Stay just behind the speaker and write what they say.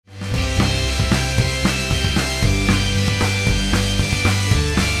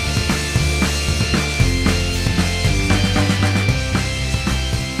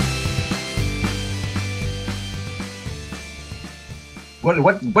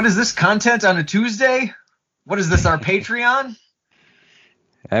What is this content on a Tuesday? What is this, our Patreon?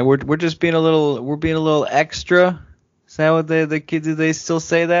 And we're just being a little extra. Is that what the kids, do they still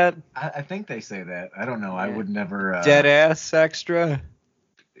say that? I think they say that. I don't know. I Yeah. would never. Dead ass extra.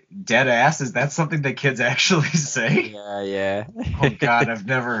 Dead ass? Is that something that kids actually say? Yeah. Oh God, I've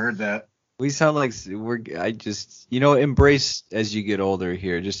never heard that. We sound like I just, embrace as you get older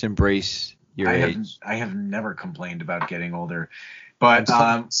here. Just embrace your age. I have never complained about getting older, I'm but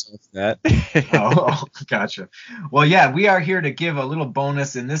telling myself that. gotcha. Well, yeah, we are here to give a little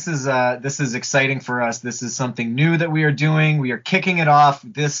bonus, and this is exciting for us. This is something new that we are doing. We are kicking it off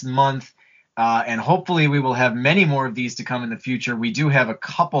this month, and hopefully we will have many more of these to come in the future. We do have a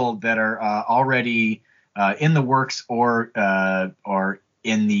couple that are already in the works or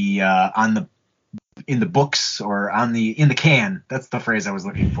in the in the books or in the can. That's the phrase I was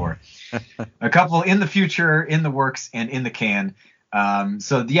looking for. A couple in the future, in the works, and in the can.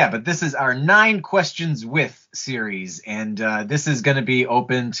 But this is our 9 Questions With series, and this is going to be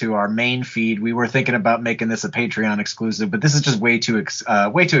open to our main feed. We were thinking about making this a Patreon exclusive, but this is just way too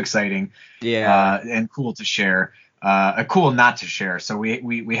exciting, and cool to share, cool not to share. So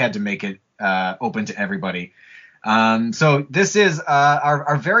we had to make it open to everybody. So this is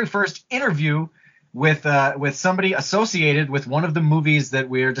our very first interview with somebody associated with one of the movies that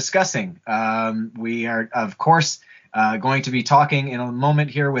we're discussing. We are, of course, going to be talking in a moment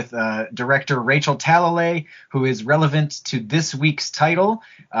here with director Rachel Talalay, who is relevant to this week's title,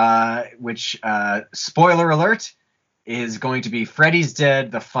 which, spoiler alert, is going to be Freddy's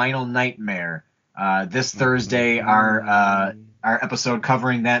Dead: The Final Nightmare. This Thursday, our episode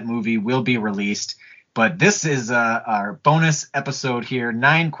covering that movie will be released. But this is our bonus episode here,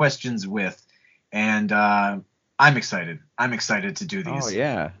 9 Questions With, and I'm excited. I'm excited to do these. Oh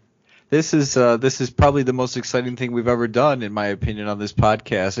yeah. This is probably the most exciting thing we've ever done, in my opinion, on this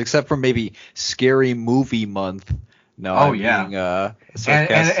podcast, except for maybe Scary Movie Month. No, oh I'm yeah. Being,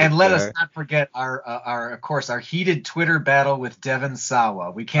 and let us not forget our heated Twitter battle with Devon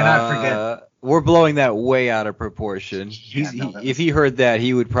Sawa. We cannot forget. We're blowing that way out of proportion. Yeah, if he heard that,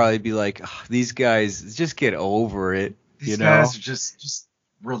 he would probably be like, oh, "These guys, just get over it." These guys are just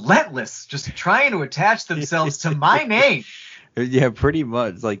relentless, just trying to attach themselves to my name. Yeah, pretty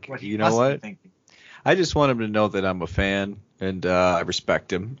much. Like, you know what? I just want him to know that I'm a fan, and I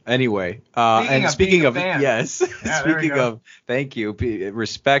respect him. Anyway, speaking of yes, yeah, speaking of, thank you,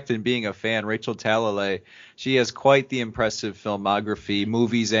 respect and being a fan, Rachel Talalay, she has quite the impressive filmography,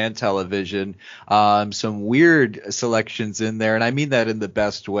 movies and television. Some weird selections in there, and I mean that in the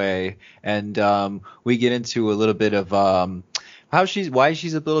best way. And we get into a little bit of why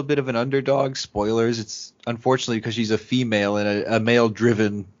she's a little bit of an underdog. Spoilers. It's unfortunately because she's a female in a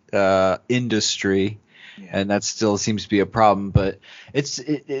male-driven industry, and that still seems to be a problem. But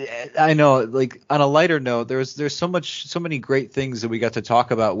I know, like, on a lighter note, there's so many great things that we got to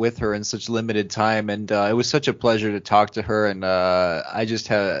talk about with her in such limited time, and it was such a pleasure to talk to her, and I just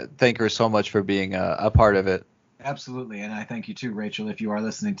thank her so much for being a part of it. Absolutely, and I thank you too, Rachel, if you are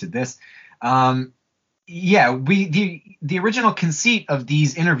listening to this. The original conceit of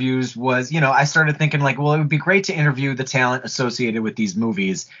these interviews was, I started thinking like, well, it would be great to interview the talent associated with these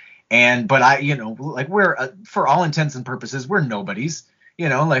movies. But we're, for all intents and purposes, we're nobodies,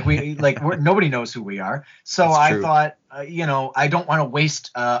 nobody knows who we are. So I thought, I don't want to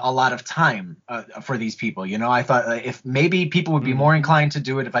waste a lot of time for these people. I thought if maybe people would be more inclined to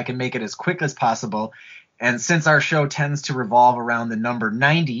do it if I can make it as quick as possible. And since our show tends to revolve around the number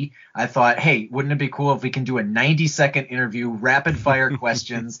 90, I thought, hey, wouldn't it be cool if we can do a 90-second interview, rapid fire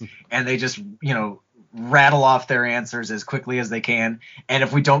questions, and they just, rattle off their answers as quickly as they can. And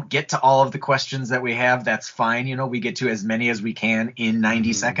if we don't get to all of the questions that we have, that's fine. We get to as many as we can in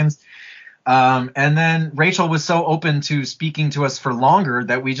 90 seconds. And then Rachel was so open to speaking to us for longer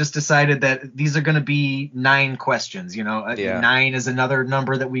that we just decided that these are going to be 9 questions. 9 is another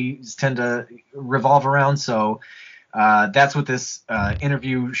number that we tend to revolve around. So that's what this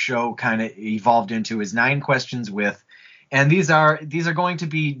interview show kind of evolved into, is 9 questions with. And these are going to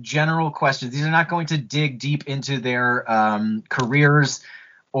be general questions. These are not going to dig deep into their careers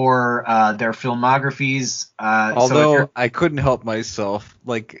or their filmographies. Although I couldn't help myself,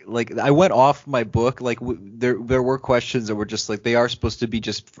 like I went off my book. Like there were questions that were just like, they are supposed to be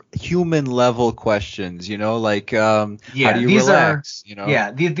just human level questions, like how do you relax?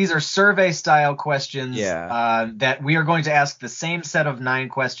 These are survey style questions. That we are going to ask the same set of 9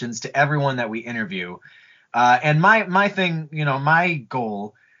 questions to everyone that we interview. And my thing, my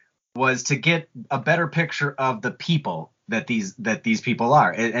goal was to get a better picture of the people that these people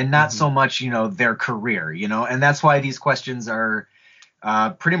are, and not so much their career, and that's why these questions are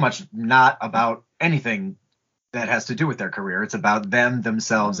pretty much not about anything that has to do with their career. It's about them,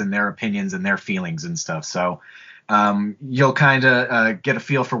 themselves, and their opinions and their feelings and stuff. So you'll kind of get a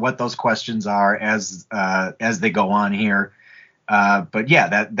feel for what those questions are as they go on here. But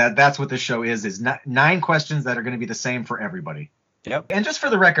yeah, that's what this show is 9 questions that are going to be the same for everybody. Yep. And just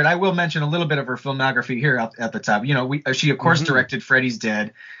for the record, I will mention a little bit of her filmography here at the top. You know, she of course directed Freddy's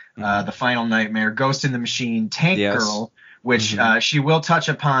Dead, The Final Nightmare, Ghost in the Machine, Tank Girl, which she will touch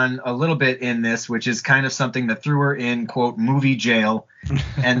upon a little bit in this, which is kind of something that threw her in, quote, movie jail.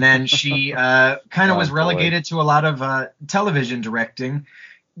 And then she kind of was relegated to a lot of television directing,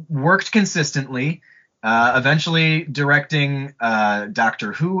 worked consistently, eventually directing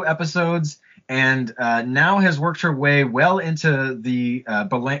Doctor Who episodes, and now has worked her way well into the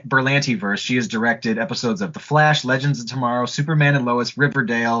Berlantiverse. She has directed episodes of The Flash, Legends of Tomorrow, Superman and Lois,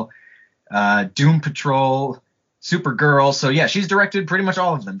 Riverdale, Doom Patrol, Supergirl. So yeah, she's directed pretty much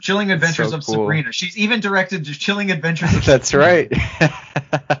all of them. Chilling Adventures of Sabrina. She's even directed Chilling Adventures of That's right.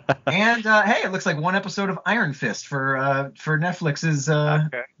 And hey, it looks like one episode of Iron Fist for Netflix's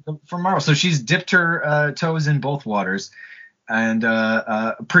for Marvel. So she's dipped her toes in both waters. And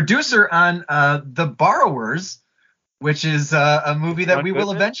producer on The Borrowers, which is a movie that we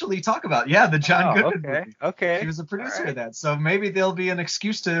will eventually talk about. Yeah, the John Goodman movie. Okay. She was a producer of that. So maybe there'll be an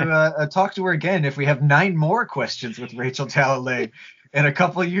excuse to talk to her again if we have 9 more questions with Rachel Talalay in a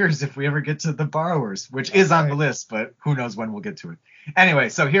couple of years if we ever get to The Borrowers, which is on the list, but who knows when we'll get to it. Anyway,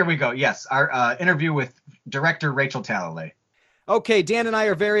 so here we go. Yes, our interview with director Rachel Talalay. Okay, Dan and I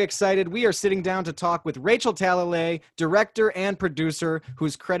are very excited. We are sitting down to talk with Rachel Talalay, director and producer,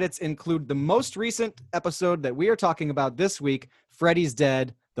 whose credits include the most recent episode that we are talking about this week, Freddy's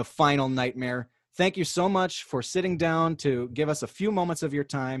Dead, The Final Nightmare. Thank you so much for sitting down to give us a few moments of your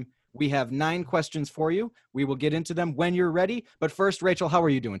time. We have 9 questions for you. We will get into them when you're ready. But first, Rachel, how are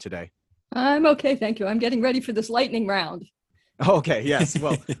you doing today? I'm okay, thank you. I'm getting ready for this lightning round. Okay, yes.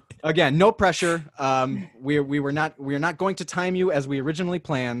 Well, again, no pressure. We're not going to time you as we originally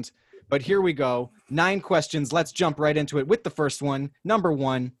planned, but here we go. 9 questions. Let's jump right into it with the first one. Number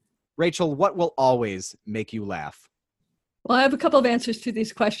 1, Rachel, what will always make you laugh? Well, I have a couple of answers to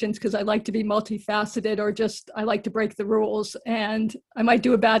these questions because I like to be multifaceted, or just I like to break the rules, and I might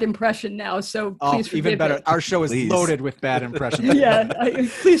do a bad impression now, so please forgive even better. me. Our show is loaded with bad impressions.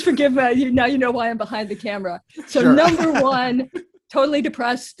 Please forgive me. Now you know why I'm behind the camera. So sure. Number 1, totally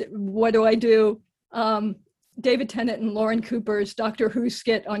depressed. What do? David Tennant and Lauren Cooper's Doctor Who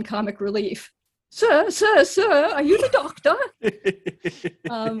skit on Comic Relief. Sir, are you the doctor?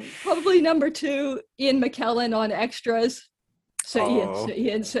 Probably number 2, Ian McKellen on Extras. Sir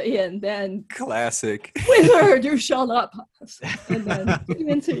Ian, then classic. Wizard, you shall not pass. And then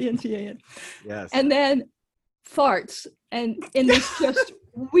Ian. Yes. And then farts, and in this just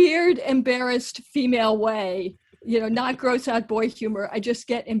weird, embarrassed female way, not gross out boy humor. I just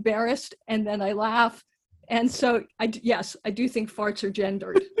get embarrassed and then I laugh. And so I do think farts are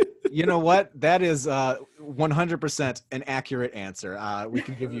gendered. You know what? That is 100% an accurate answer. We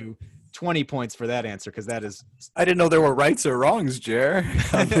can give you 20 points for that answer because that is. I didn't know there were rights or wrongs, Jer.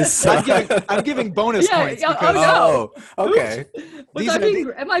 I'm giving bonus points. Because, no. Okay.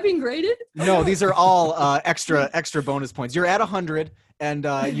 Am I being graded? No, these are all extra bonus points. You're at 100, and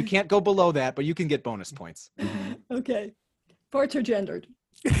you can't go below that, but you can get bonus points. Okay. Farts are gendered.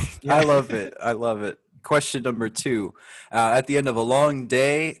 Yeah. I love it. Question number 2. At the end of a long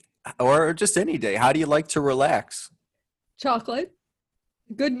day, or just any day, how do you like to relax? Chocolate,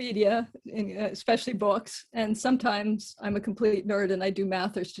 good media, especially books, and sometimes I'm a complete nerd and I do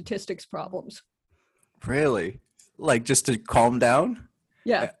math or statistics problems. Really? Like just to calm down?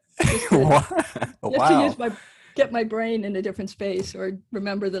 Yeah. Wow. To get my brain in a different space or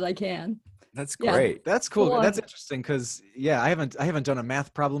remember that I can. That's great. Yeah. That's cool. That's interesting because I haven't done a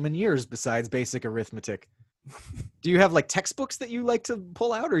math problem in years besides basic arithmetic. Do you have like textbooks that you like to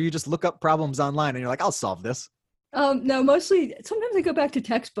pull out, or you just look up problems online and you're like, I'll solve this? No, mostly. Sometimes I go back to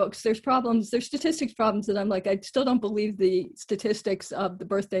textbooks. There's statistics problems that I'm like, I still don't believe the statistics of the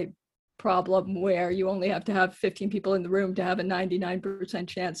birthday problem, where you only have to have 15 people in the room to have a 99%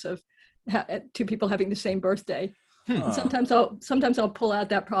 chance of 2 people having the same birthday. Sometimes I'll pull out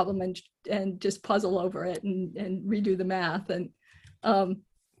that problem and just puzzle over it and redo the math, and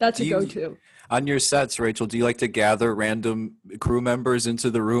that's a go-to. On your sets, Rachel, do you like to gather random crew members into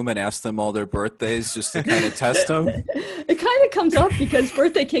the room and ask them all their birthdays just to kind of test them? It kind of comes up because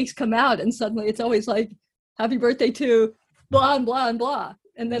birthday cakes come out and suddenly it's always like, happy birthday to blah and blah and blah.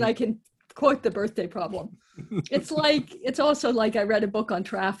 And then I can quote the birthday problem. It's also like I read a book on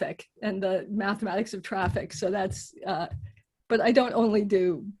traffic and the mathematics of traffic. So that's but I don't only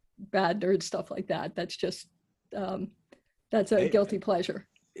do bad nerd stuff like that. That's just that's a guilty pleasure.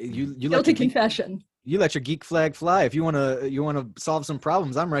 You let Guilty your geek, confession. you let your geek flag fly. If you wanna solve some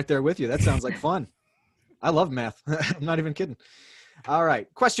problems, I'm right there with you. That sounds like fun. I love math. I'm not even kidding. All right,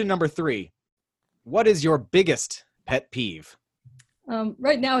 question number 3. What is your biggest pet peeve?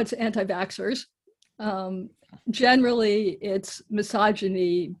 Right now, it's anti-vaxxers. Generally, it's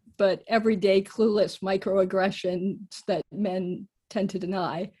misogyny, but everyday clueless microaggressions that men tend to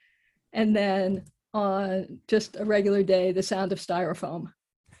deny. And then on just a regular day, the sound of styrofoam.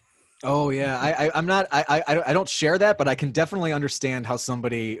 Oh yeah, I'm not. I don't share that, but I can definitely understand how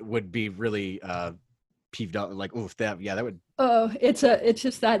somebody would be really peeved out. Like, oof, that would. Oh, it's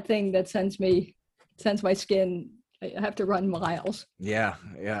just that thing that sends my skin. I have to run miles. Yeah.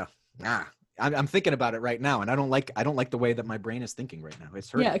 I'm thinking about it right now, and I don't like the way that my brain is thinking right now. It's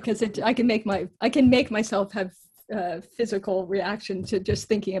hurting. Yeah, because I can make myself have physical reaction to just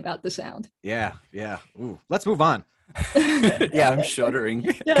thinking about the sound. Yeah. Ooh, let's move on. Yeah, I'm shuddering.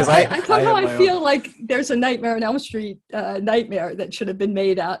 Yeah, I feel own. like there's a Nightmare on Elm Street nightmare that should have been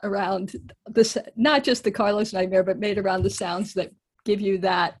made out around this, not just the Carlos nightmare, but made around the sounds that give you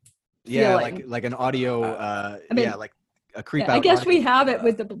that feeling. like an audio. Like a creep out. I guess audio. we have it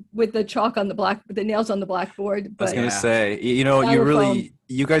with the chalk on the nails on the blackboard. I was But gonna Yeah. say,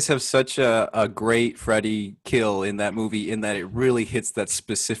 you guys have such a great Freddy kill in that movie, in that it really hits that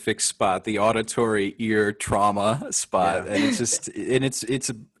specific spot, the auditory ear trauma spot, Yeah. and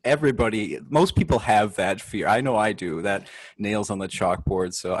it's everybody. Most people have that fear. I know I do. That nails on the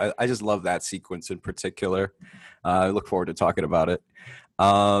chalkboard. So I just love that sequence in particular. I look forward to talking about it.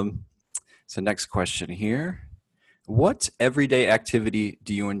 So next question here. What everyday activity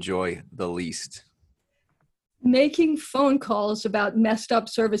do you enjoy the least? making phone calls about messed up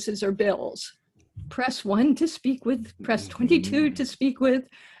services or bills. Press 1 to speak with, press 22 to speak with.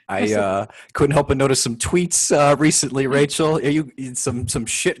 I couldn't help but notice some tweets recently, Rachel. Some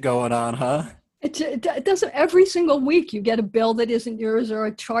shit going on, huh? It doesn't, every single week you get a bill that isn't yours or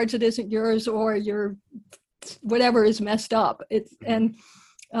a charge that isn't yours or your whatever is messed up.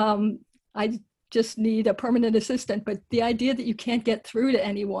 I just need a permanent assistant. But the idea that you can't get through to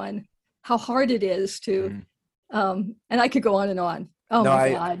anyone, how hard it is to, and I could go on and on. Oh no,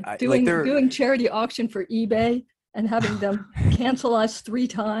 my God. Doing charity auction for eBay and having them cancel us 3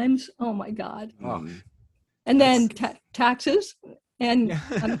 times. Oh my God. Oh. And then taxes. And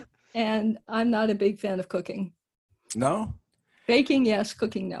I'm not a big fan of cooking. No? Baking, yes.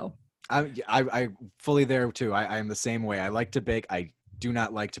 Cooking, no. I fully there too. I am the same way. I like to bake. I do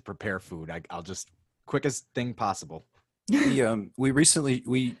not like to prepare food. I'll just quickest thing possible.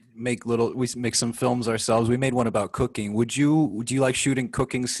 We make some films ourselves. We made one about cooking. Do you like shooting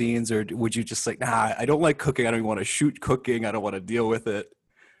cooking scenes, or would you just like, nah, I don't like cooking. I don't even want to shoot cooking. I don't want to deal with it.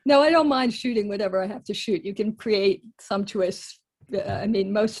 No, I don't mind shooting whatever I have to shoot. You can create sumptuous,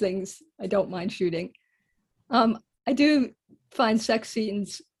 most things I don't mind shooting. I do find sex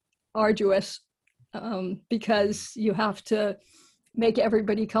scenes arduous because you have to make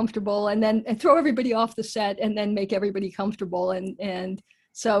everybody comfortable and throw everybody off the set and then make everybody comfortable. And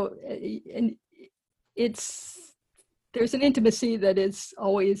so there's an intimacy that is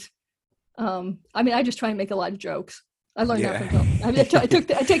always, I just try and make a lot of jokes. I learned that from John.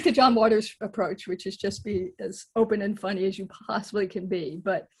 I take the John Waters approach, which is just be as open and funny as you possibly can be,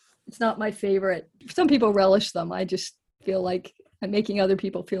 but it's not my favorite. Some people relish them. I just feel like I'm making other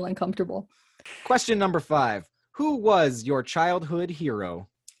people feel uncomfortable. Question number 5. Who was your childhood hero?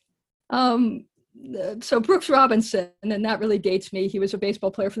 So Brooks Robinson, and that really dates me. He was a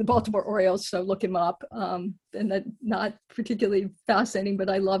baseball player for the Baltimore Orioles, so look him up. And that not particularly fascinating, but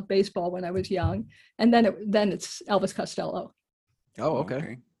I loved baseball when I was young. And then it's Elvis Costello. Oh,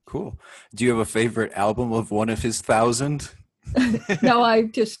 okay. Cool. Do you have a favorite album of one of his 1,000? No, I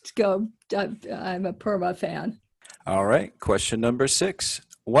just go, I'm a perma fan. All right. Question number 6.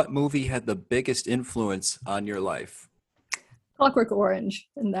 What movie had the biggest influence on your life? Clockwork Orange.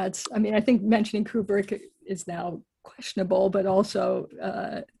 And that's, I think mentioning Kubrick is now questionable, but also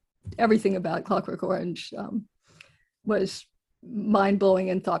everything about Clockwork Orange was mind-blowing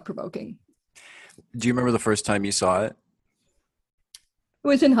and thought-provoking. Do you remember the first time you saw it? It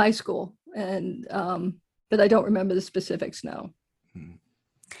was in high school, and but I don't remember the specifics now.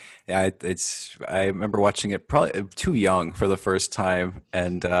 Yeah, I remember watching it probably too young for the first time,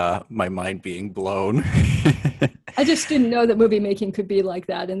 and my mind being blown. I just didn't know that movie making could be like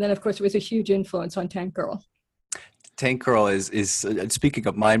that. And then, of course, it was a huge influence on Tank Girl. Tank Girl is speaking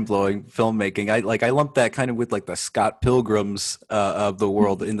of mind blowing filmmaking. I lump that kind of with like the Scott Pilgrims of the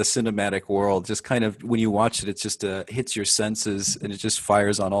world in the cinematic world. Just kind of when you watch it, it just hits your senses and it just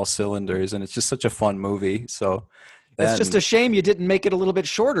fires on all cylinders, and it's just such a fun movie. So it's just a shame you didn't make it a little bit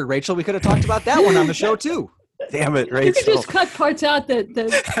shorter, Rachel. We could have talked about that one on the show too. Damn it, Rachel! You could just cut parts out that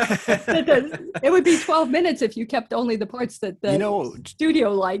it would be 12 minutes if you kept only the parts that the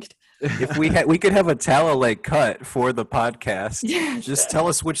studio liked. If we could have a Talalay cut for the podcast. Yes. Just tell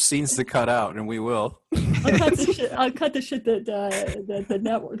us which scenes to cut out, and we will. I'll cut the shit that the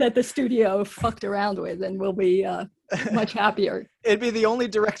network, that the studio fucked around with, and we'll be much happier. It'd be the only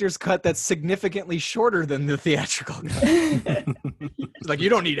director's cut that's significantly shorter than the theatrical cut. It's like, you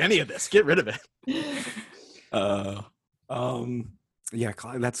don't need any of this. Get rid of it. Yeah,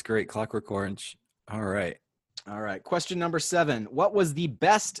 that's great. Clockwork Orange. All right. Question number 7. What was the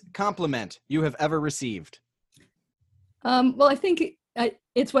best compliment you have ever received? Well, I think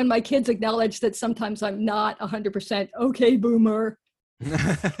it's when my kids acknowledge that sometimes I'm not 100% okay, boomer.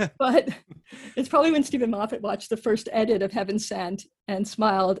 But it's probably when Stephen Moffat watched the first edit of Heaven Sent and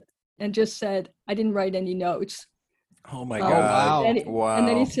smiled and just said, I didn't write any notes. Oh my God. Wow. And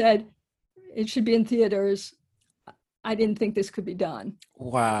then he said, it should be in theaters. I didn't think this could be done.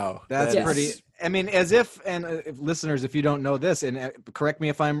 Wow. That's pretty, I mean, as if, and if listeners, if you don't know this, and correct me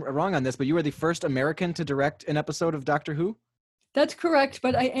if I'm wrong on this, but you were the first American to direct an episode of Doctor Who? That's correct,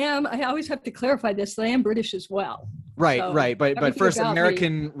 but I always have to clarify this, that I am British as well. Right, so right. But first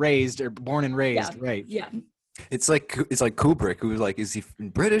American raised or born and raised, right. Yeah. It's like Kubrick, who was like, is he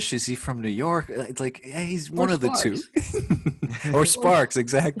British? Is he from New York? It's like, yeah, he's one of the two. Or Sparks,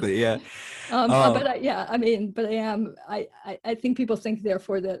 exactly. Yeah. But I think people think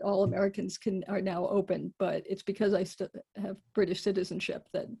therefore that all Americans are now open, but it's because I still have British citizenship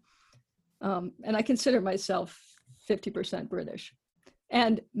that, and I consider myself 50% British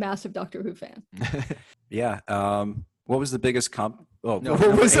and massive Doctor Who fan. Yeah. What was the biggest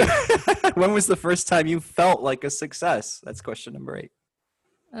when was the first time you felt like a success? That's question number 8.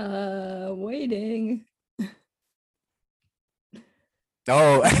 Waiting.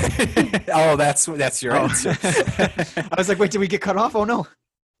 Oh, that's your answer. I was like, wait, did we get cut off? Oh no.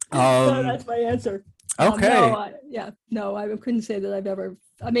 No, that's my answer. Okay. I couldn't say that I've ever.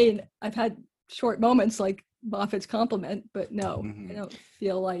 I mean, I've had short moments like Moffat's compliment, but no, I don't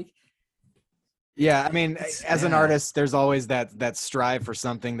feel like. Yeah, I mean, as an artist, there's always that strive for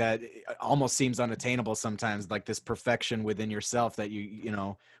something that almost seems unattainable sometimes, like this perfection within yourself that you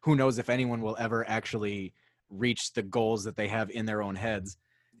know, who knows if anyone will ever actually reach the goals that they have in their own heads.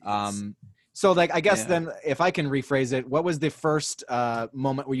 So like, I guess then if I can rephrase it, what was the first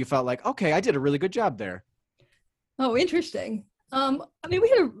moment where you felt like, okay, I did a really good job there? Oh, interesting. I mean,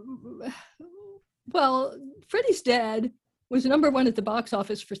 Freddy's Dead was #1 at the box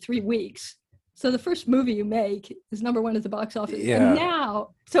office for 3 weeks. So the first movie you make is #1 at the box office. Yeah. And now,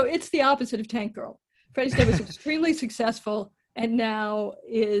 so it's the opposite of Tank Girl. Freddy's Dead was extremely successful and now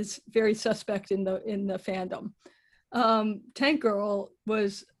is very suspect in the fandom. Tank Girl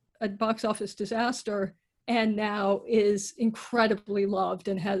was a box office disaster and now is incredibly loved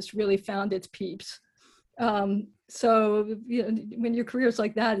and has really found its peeps. So when your career is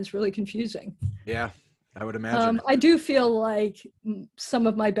like that, it's really confusing. Yeah, I would imagine. I do feel like some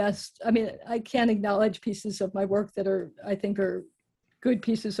of my best, I mean, I can't acknowledge pieces of my work that I think are good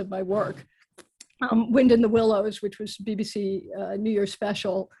pieces of my work. Wind in the Willows, which was BBC New Year's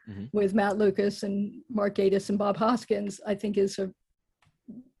special with Matt Lucas and Mark Gatiss and Bob Hoskins, I think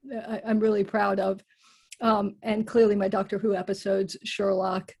I'm really proud of. And clearly my Doctor Who episodes,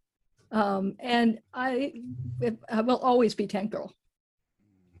 Sherlock. And I will always be Tank Girl.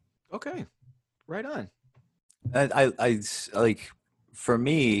 Okay, right on. I like, for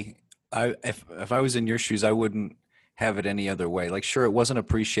me, if I was in your shoes, I wouldn't have it any other way. Like, sure, it wasn't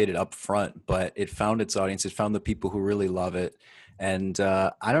appreciated up front, but it found its audience. It found the people who really love it. And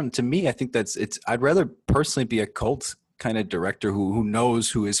to me, I think I'd rather personally be a cult kind of director who knows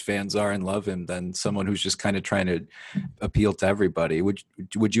who his fans are and love him than someone who's just kind of trying to appeal to everybody.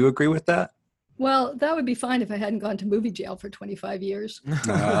 Would you agree with that? Well, that would be fine if I hadn't gone to movie jail for 25 years.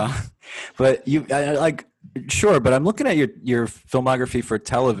 But sure. But I'm looking at your filmography for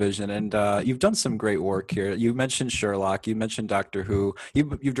television, and you've done some great work here. You mentioned Sherlock. You mentioned Doctor Who.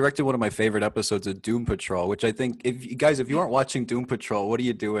 You've directed one of my favorite episodes of Doom Patrol, which I think, if you aren't watching Doom Patrol, what are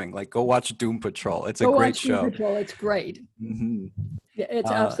you doing? Like, go watch Doom Patrol. It's a great show. Doom Patrol. It's great. Mm-hmm. Yeah,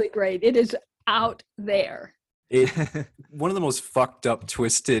 it's absolutely great. It is out there. One of the most fucked up,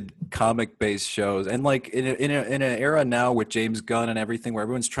 twisted, comic-based shows, and like in an era now with James Gunn and everything, where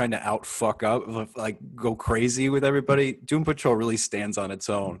everyone's trying to out fuck up, like go crazy with everybody. Doom Patrol really stands on its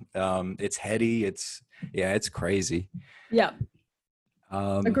own. It's heady. It's crazy. Yeah,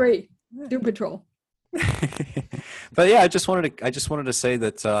 agree. Doom Patrol. But yeah, I just wanted to say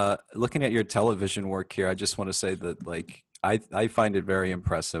that looking at your television work here, I just want to say that like I find it very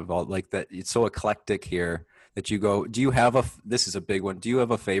impressive. Like that it's so eclectic here that you go. Do you have this is a big one. Do you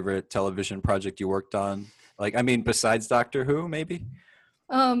have a favorite television project you worked on? Like, I mean, besides Doctor Who, maybe?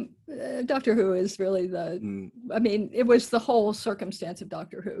 Doctor Who is really I mean, it was the whole circumstance of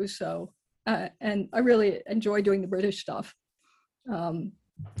Doctor Who. So, and I really enjoy doing the British stuff. But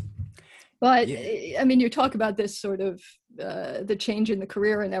I mean, you talk about this sort of the change in the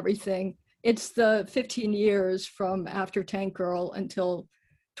career and everything. It's the 15 years from after Tank Girl until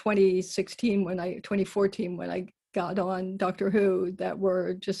 2014 when I got on Doctor Who that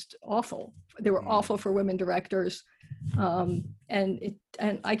were just awful. They were awful for women directors, and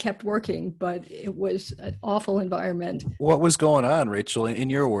I kept working, but it was an awful environment. What was going on, Rachel? In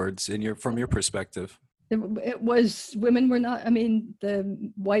your words, from your perspective? It was women were not. I mean, the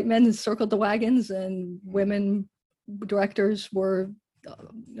white men circled the wagons, and women directors were,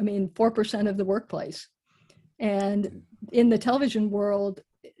 4% of the workplace. And in the television world,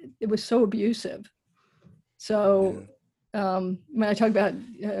 it was so abusive. So when I talk about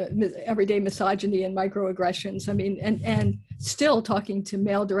everyday misogyny and microaggressions, I mean, and still talking to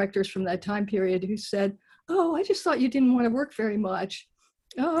male directors from that time period who said, "Oh, I just thought you didn't want to work very much.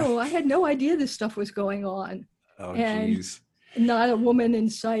 Oh, I had no idea this stuff was going on." Oh, geez. Not a woman in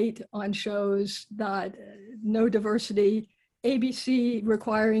sight on shows, no diversity. ABC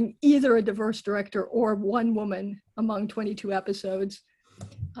requiring either a diverse director or one woman among 22 episodes.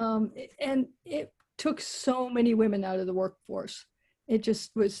 And it took so many women out of the workforce. It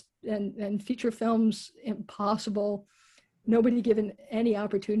just was, and feature films, impossible. Nobody given any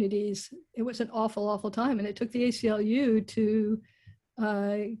opportunities. It was an awful, awful time. And it took the ACLU to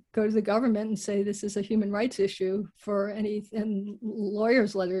go to the government and say this is a human rights issue and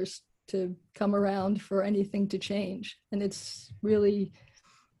lawyers' letters to come around for anything to change. And it's really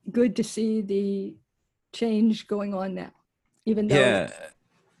good to see the change going on now, even though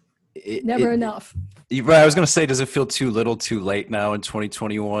never enough. Right, I was going to say, does it feel too little too late now in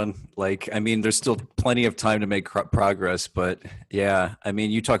 2021? Like, I mean, there's still plenty of time to make progress, but yeah, I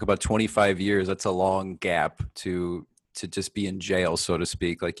mean, you talk about 25 years, that's a long gap to just be in jail, so to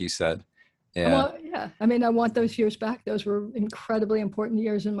speak, like you said. Yeah. Well, yeah. I mean, I want those years back. Those were incredibly important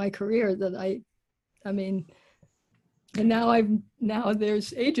years in my career that I mean, and now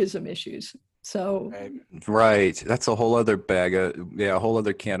there's ageism issues. So right, that's a whole other a whole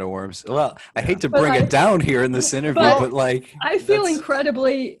other can of worms. Well, I hate to bring it down here in this interview, but like I feel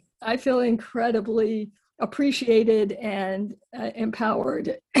incredibly appreciated and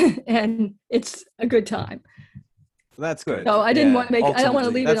empowered, and it's a good time. That's good. So I didn't want to I don't want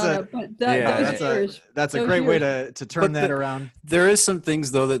to leave it on it, but that's a great way to turn that around. There is some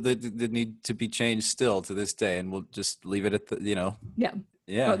things though that need to be changed still to this day, and we'll just leave it at the, Yeah.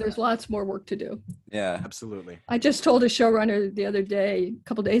 Yeah. Oh, there's lots more work to do. Yeah, absolutely. I just told a showrunner the other day, a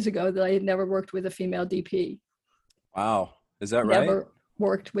couple days ago, that I had never worked with a female DP. Wow. Is that right? Never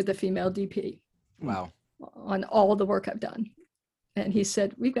worked with a female DP. Wow. On all the work I've done. And he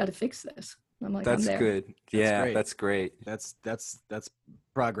said, "We've got to fix this." I'm like, that's I'm there. Good. Yeah, that's great. That's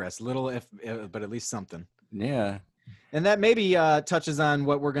progress. Little but at least something. Yeah. And that maybe touches on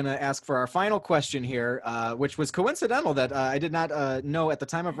what we're going to ask for our final question here, which was coincidental that I did not know at the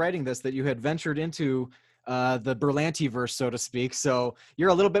time of writing this that you had ventured into the Berlantiverse, so to speak. So you're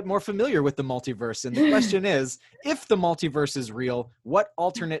a little bit more familiar with the multiverse. And the question is, if the multiverse is real, what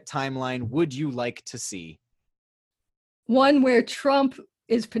alternate timeline would you like to see? One where Trump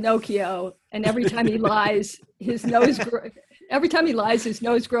is Pinocchio, and every time he lies, his nose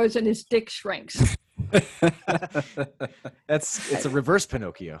grows and his dick shrinks. It's a reverse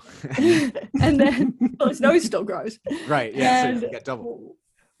Pinocchio. And then his nose still grows. Right. Yeah. And so you get double.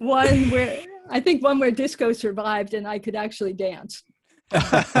 One where disco survived and I could actually dance.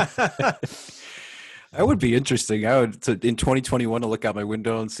 That would be interesting. I would in 2021 to look out my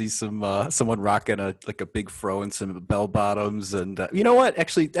window and see someone rocking a big fro and some bell bottoms, and you know what?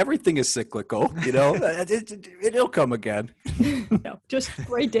 Actually, everything is cyclical. It'll come again. No, just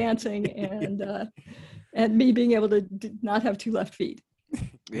great dancing and me being able to not have two left feet.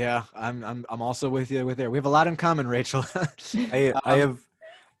 Yeah, I'm also with you there. We have a lot in common, Rachel.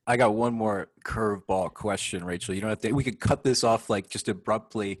 I got one more curveball question, Rachel. You don't have to. We could cut this off like just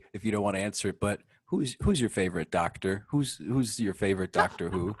abruptly if you don't want to answer it. But Who's your favorite doctor? Who's your favorite Doctor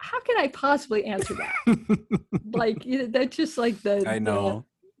Who? How can I possibly answer that? Like, that's just like I know.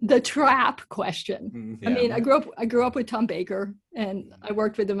 the trap question. Yeah. I mean, I grew up with Tom Baker, and I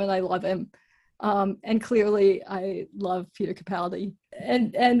worked with him, and I love him. And clearly, I love Peter Capaldi.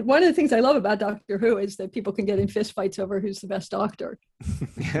 And one of the things I love about Doctor Who is that people can get in fistfights over who's the best doctor.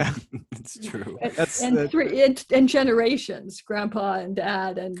 Yeah, It's true. And generations, grandpa and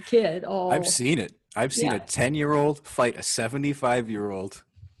dad and kid, all. I've seen it. I've seen Yeah. a 10-year-old fight a 75-year-old.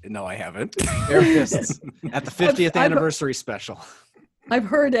 No, I haven't. Bare fists at the 50th I've- anniversary special. I've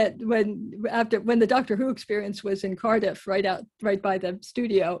heard it when the Doctor Who experience was in Cardiff, right by the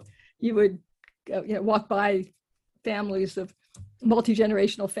studio. You would walk by families of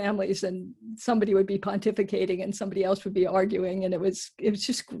multi-generational families, and somebody would be pontificating and somebody else would be arguing, and it was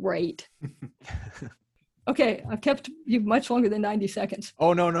just great. Okay, I've kept you much longer than 90 seconds.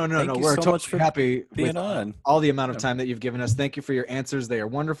 Oh, no. Thank you We're so totally much for happy being with on. all the amount of time that you've given us. Thank you for your answers. They are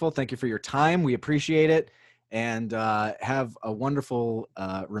wonderful. Thank you for your time. We appreciate it. And have a wonderful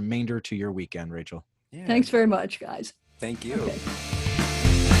remainder to your weekend, Rachel. Yeah. Thanks very much, guys. Thank you. Okay.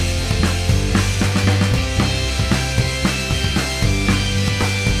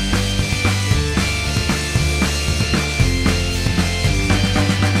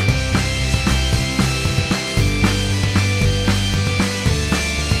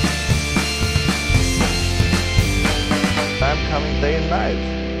 I'm coming day and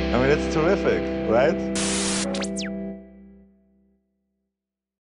night. I mean, it's terrific, right?